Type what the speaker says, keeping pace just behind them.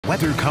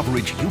weather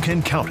coverage you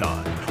can count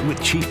on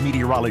with Chief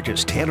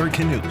Meteorologist Taylor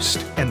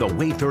Knust and the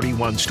Way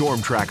 31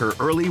 Storm Tracker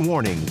Early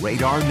Warning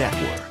Radar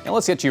Network. Now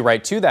let's get you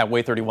right to that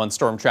Way 31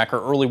 Storm Tracker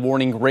Early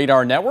Warning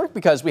Radar Network,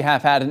 because we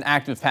have had an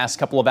active past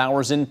couple of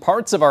hours in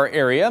parts of our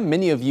area.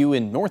 Many of you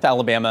in North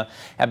Alabama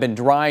have been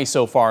dry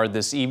so far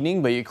this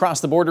evening, but you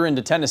cross the border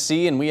into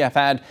Tennessee and we have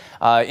had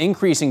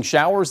increasing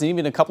showers and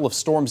even a couple of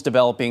storms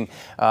developing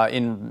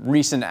in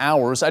recent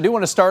hours. I do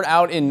want to start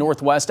out in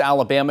northwest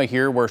Alabama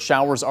here, where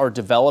showers are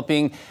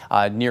developing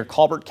near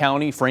Colbert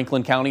County,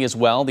 Franklin County as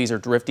well. These are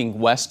drifting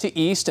west to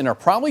east and are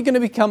probably going to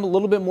become a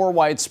little bit more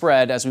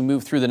widespread as we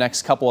move through the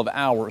next couple of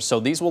hours.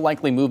 So these will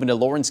likely move into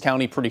Lawrence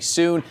County pretty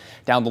soon.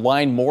 Down the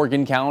line,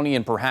 Morgan County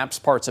and perhaps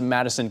parts of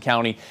Madison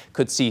County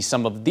could see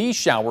some of these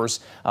showers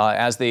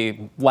as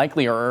they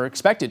likely are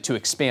expected to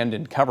expand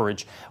in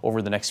coverage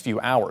over the next few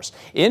hours.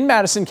 In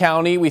Madison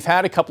County, we've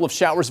had a couple of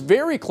showers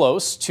very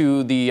close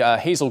to the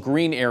Hazel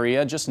Green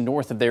area. Just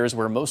north of there is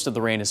where most of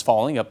the rain is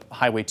falling, up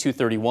Highway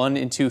 231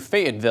 into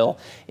Fayetteville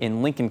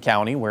in Lincoln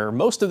County, where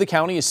most of the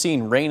county is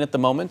seeing rain at the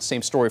moment.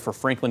 Same story for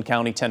Franklin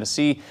County,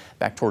 Tennessee,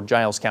 back toward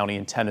Giles County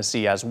in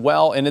Tennessee as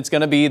well. And it's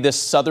going to be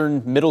this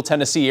southern middle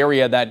Tennessee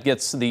area that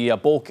gets the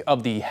bulk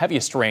of the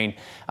heaviest rain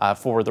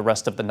for the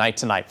rest of the night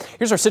tonight.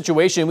 Here's our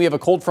situation. We have a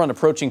cold front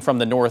approaching from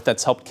the north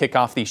that's helped kick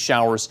off these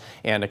showers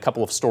and a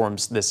couple of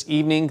storms this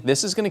evening.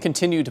 This is going to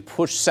continue to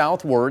push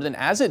southward, and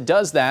as it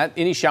does that,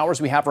 any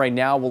showers we have right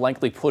now will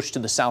likely push to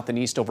the south and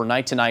east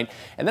overnight tonight,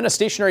 and then a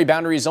stationary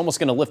boundary is almost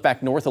going to lift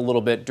back north a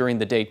little bit during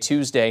the day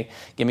Tuesday,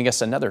 giving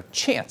us another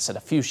chance at a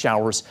few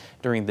showers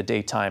during the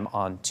daytime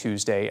on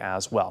Tuesday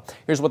as well.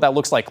 Here's what that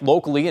looks like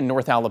locally in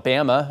North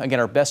Alabama. Again,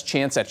 our best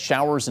chance at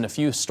showers and a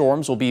few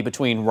storms will be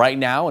between right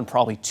now and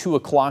probably 2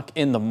 o'clock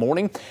in the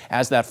morning.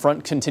 As that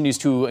front continues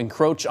to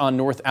encroach on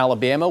North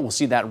Alabama, we'll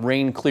see that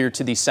rain clear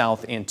to the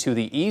south and to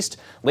the east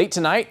late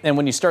tonight. And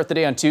when you start the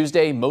day on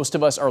Tuesday, most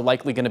of us are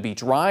likely going to be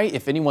dry.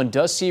 If anyone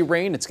does see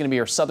rain, it's going to be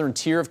our southern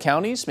tier of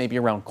counties, maybe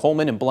around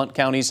Coleman and Blount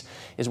counties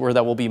is where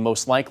that will be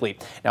most likely.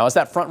 Now, as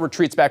that front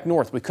retreats back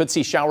north, we could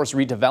see showers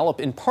redevelop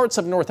in parts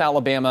of North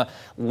Alabama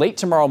late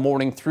tomorrow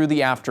morning through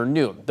the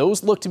afternoon.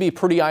 Those look to be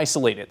pretty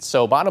isolated.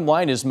 So bottom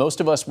line is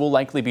most of us will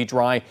likely be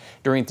dry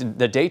during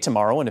the day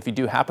tomorrow. And if you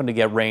do happen to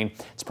get rain,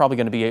 it's probably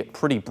going to be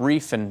pretty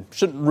brief and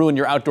shouldn't ruin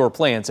your outdoor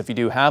plans if you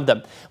do have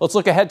them. Let's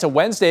look ahead to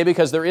Wednesday,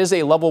 because there is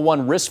a level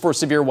 1 risk for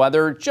severe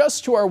weather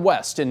just to our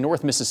west in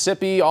North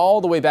Mississippi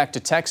all the way back to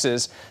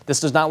Texas. This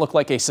does not look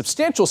like a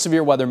substantial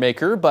severe weather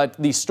maker, but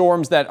the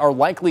storms that are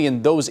likely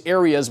in those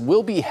areas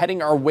will be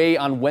heading our way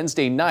on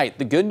Wednesday night.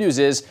 The good news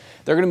is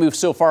they're going to move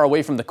so far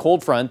away from the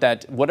cold front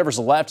that whatever's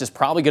left is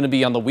probably going to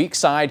be on the weak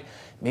side.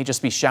 May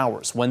just be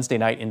showers Wednesday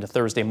night into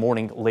Thursday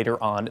morning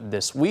later on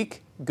this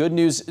week. Good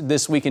news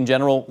this week in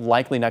general,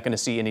 likely not going to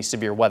see any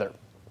severe weather.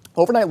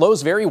 Overnight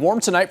lows very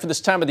warm tonight for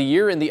this time of the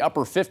year in the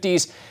upper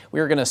 50s. We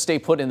are going to stay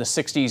put in the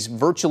 60s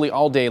virtually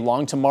all day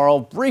long tomorrow.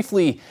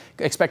 Briefly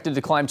expected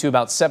to climb to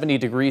about 70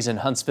 degrees in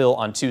Huntsville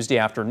on Tuesday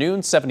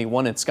afternoon,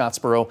 71 in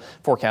Scottsboro.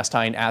 Forecast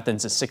high in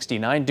Athens is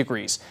 69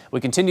 degrees.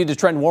 We continue to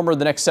trend warmer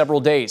the next several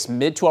days.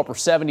 Mid to upper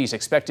 70s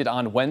expected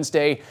on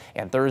Wednesday,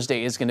 and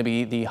Thursday is going to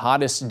be the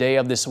hottest day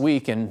of this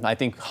week. And I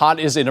think hot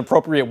is an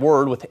appropriate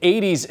word, with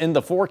 80s in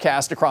the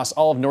forecast across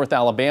all of North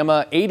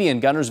Alabama, 80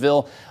 in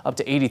Guntersville, up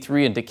to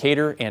 83 in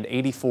Decatur, and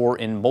 84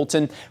 in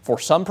Moulton. For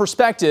some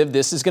perspective,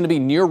 this is going to be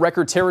near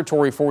record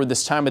territory for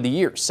this time of the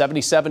year.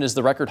 77 is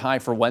the record high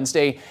for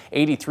Wednesday.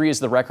 83 is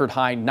the record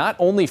high not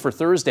only for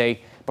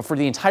Thursday, but for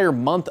the entire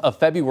month of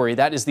February.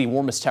 That is the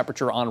warmest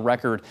temperature on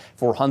record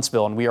for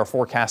Huntsville, and we are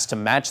forecast to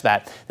match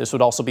that. This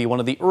would also be one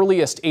of the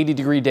earliest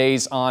 80-degree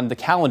days on the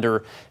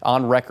calendar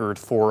on record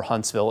for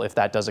Huntsville if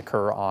that does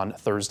occur on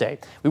Thursday.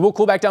 We will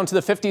cool back down to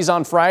the 50s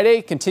on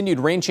Friday. Continued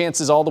rain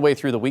chances all the way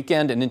through the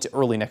weekend and into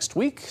early next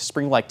week.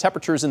 Spring-like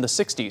temperatures in the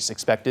 60s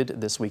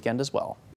expected this weekend as well.